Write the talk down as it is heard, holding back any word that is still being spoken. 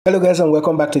Hello guys, and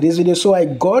welcome back to this video. So I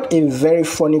got a very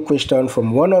funny question from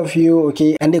one of you,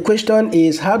 okay, and the question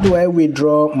is, how do I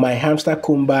withdraw my Hamster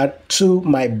Kombat to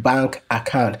my bank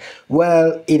account?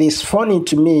 Well, it is funny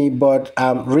to me, but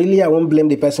really I won't blame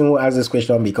the person who asked this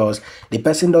question because the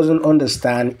person doesn't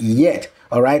understand yet.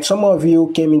 All right, some of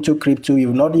you came into crypto,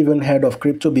 you've not even heard of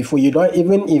crypto before. You don't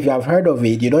even, if you have heard of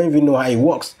it, you don't even know how it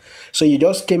works. So you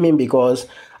just came in because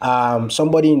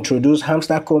somebody introduced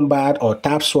Hamster Kombat or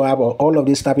𝗘𝗍𝗶 or all of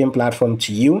these tapping platform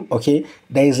to you. Okay,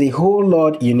 there is a whole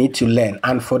lot you need to learn,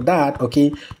 and for that,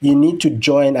 okay, you need to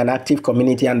join an active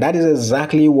community, and that is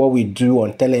exactly what we do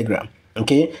on Telegram.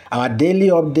 Okay, our daily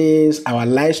updates, our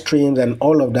live streams, and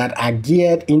all of that are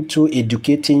geared into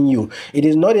educating you. It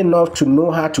is not enough to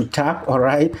know how to tap, all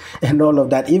right, and all of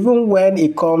that. Even when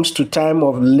it comes to time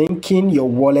of linking your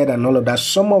wallet and all of that,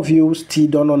 some of you still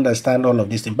don't understand all of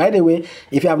this thing. By the way,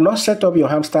 if you have not set up your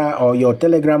Hamster or your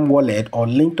Telegram wallet or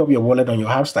linked up your wallet on your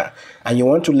Hamster and you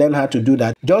want to learn how to do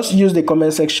that, just use the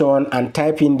comment section and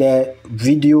type in there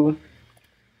video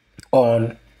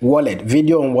on wallet,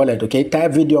 video on wallet. Okay,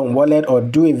 type video on wallet or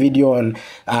do a video on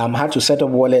how to set up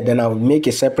wallet, then I'll make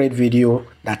a separate video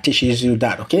that teaches you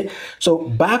that. Okay, so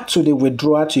back to the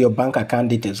withdrawal to your bank account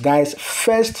details, guys.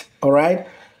 First, all right,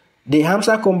 the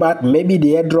Hamster Kombat, maybe the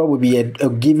airdrop will be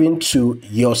given to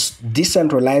your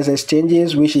decentralized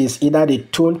exchanges, which is either the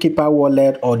𝗘𝗍𝗃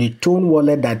wallet or the Tone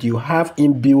wallet that you have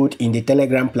inbuilt in the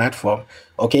Telegram platform.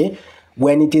 Okay,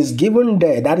 when it is given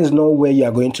there, that is not where you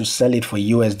are going to sell it for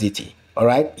USDT. All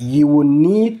right, you will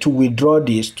need to withdraw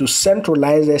this to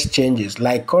centralized exchanges.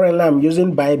 Like currently I'm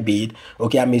using BYBIT.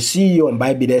 Okay, I'm a CEO on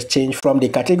BYBIT exchange from the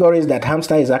categories that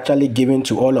Hamster is actually giving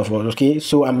to all of us. Okay,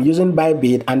 so I'm using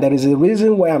BYBIT, and there is a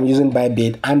reason why I'm using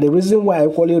BYBIT, and the reason why I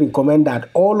equally recommend that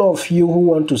all of you who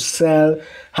want to sell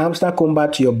Hamster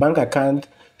Kombat to your bank account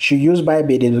should use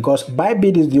BYBIT is because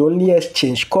BYBIT is the only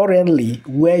exchange currently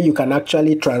where you can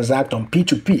actually transact on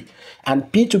P2P. And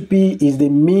P2P is the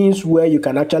means where you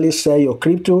can actually sell your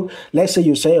crypto. Let's say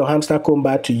you sell your Hamster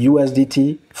Kombat to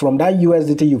USDT. From that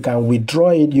USDT, you can withdraw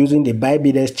it using the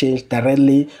BYBIT exchange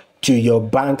directly to your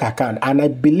bank account. And I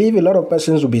believe a lot of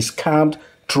persons will be scammed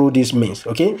through this means.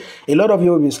 Okay, a lot of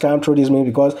you will be scammed through this means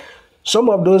because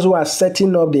some of those who are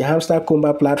setting up the Hamster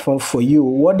Kombat platform for you,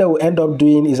 what they will end up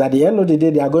doing is at the end of the day,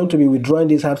 they are going to be withdrawing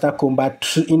this Hamster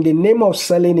Kombat in the name of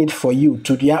selling it for you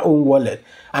to their own wallet.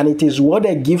 And it is what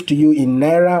they give to you in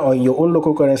Naira or in your own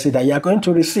local currency that you are going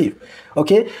to receive.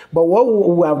 Okay, but what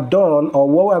we have done, or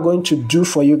what we are going to do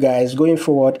for you guys going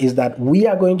forward, is that we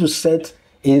are going to set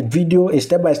a video, a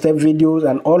step-by-step videos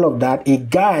and all of that, a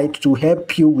guide to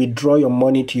help you withdraw your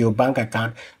money to your bank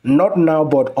account, not now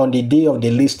but on the day of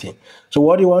the listing. So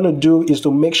what you want to do is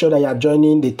to make sure that you are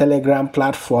joining the Telegram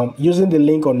platform using the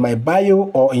link on my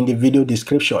bio or in the video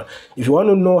description. If you want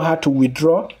to know how to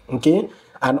withdraw, okay,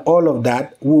 and all of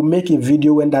that, we'll make a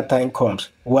video when that time comes.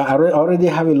 Well, I already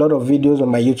have a lot of videos on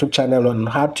my YouTube channel on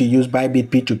how to use BYBIT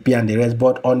P2P and the rest,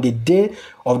 but on the day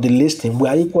of the listing, we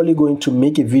are equally going to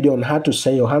make a video on how to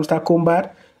sell your Hamster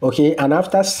Kombat, okay, and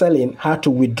after selling, how to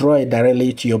withdraw it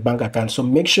directly to your bank account. So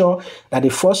make sure that the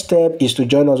first step is to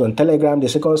join us on Telegram. The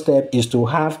second step is to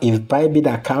have a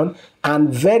BYBIT account and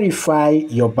verify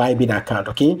your BYBIT account,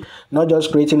 okay? Not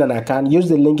just creating an account. Use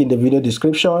the link in the video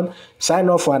description, sign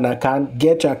up for an account,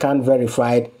 get your account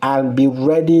verified, and be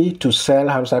ready to sell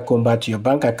Hamster Kombat to your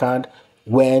bank account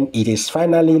when it is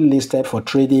finally listed for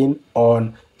trading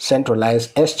on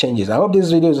centralized exchanges. I hope this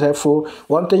video is helpful.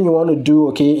 One thing you want to do,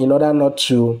 okay, in order not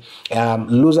to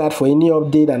lose out for any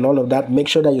update and all of that, make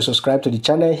sure that you subscribe to the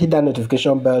channel, hit that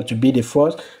notification bell to be the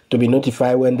first to be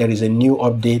notified when there is a new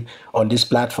update on this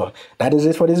platform. That is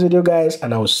it for this video, guys,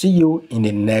 and I will see you in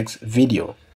the next video.